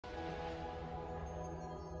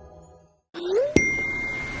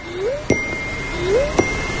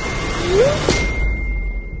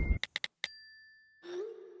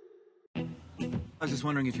I was just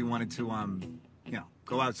wondering if you wanted to,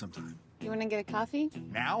 go out sometime. You want to get a coffee?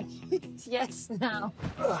 Now? Yes, now.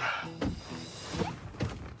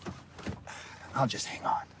 I'll just hang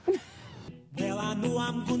on. Well, I know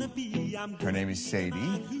I'm gonna be, Her name is Sadie.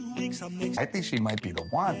 I think she might be the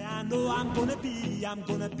one. I know I'm gonna be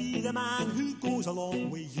the man who goes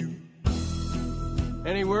along with you.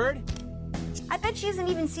 Any word? I bet she hasn't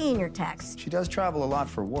even seen your text. She does travel a lot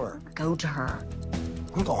for work. Go to her.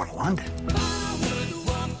 I'm going to London.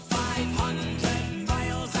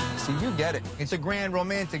 See, you get it. It's a grand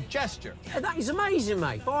romantic gesture. Yeah, that is amazing,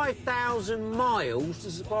 mate. 5,000 miles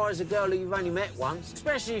to surprise a girl who you've only met once,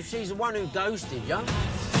 especially if she's the one who ghosted you.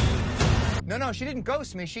 No, she didn't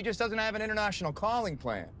ghost me. She just doesn't have an international calling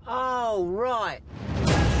plan. Oh, right.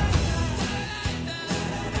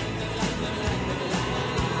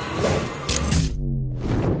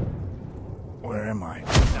 Where am I?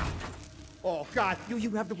 Oh, God,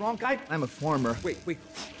 you have the wrong guy? I'm a farmer. Wait.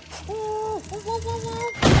 Whoa.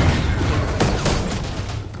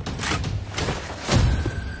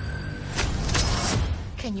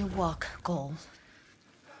 Can you walk, Gold?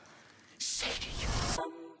 Sadie.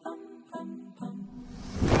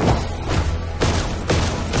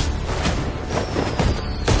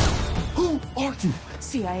 Who are you?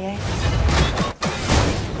 CIA.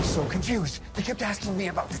 So confused. They kept asking me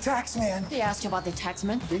about the tax man. They asked you about the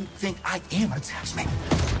taxman? They think I am a tax man.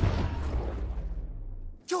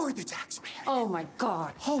 You're the tax man. Oh, my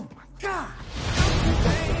God. Oh, my God.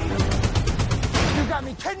 You got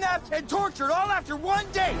me kidnapped and tortured all after one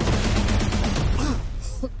day.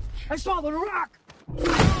 I swallowed a rock.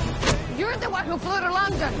 You're the one who flew to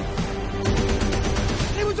London.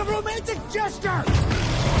 It was a romantic gesture.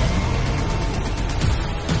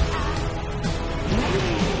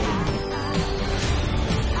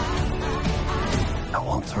 I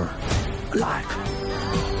want her alive.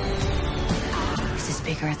 This is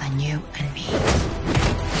bigger than you and me.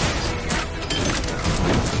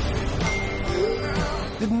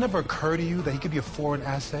 Did it never occur to you that he could be a foreign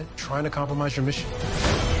asset trying to compromise your mission?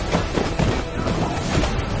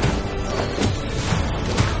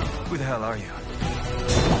 Who the hell are you?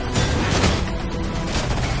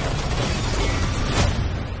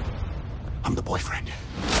 I'm the boyfriend.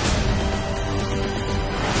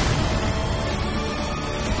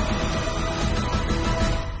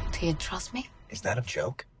 Do you trust me? Is that a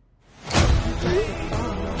joke?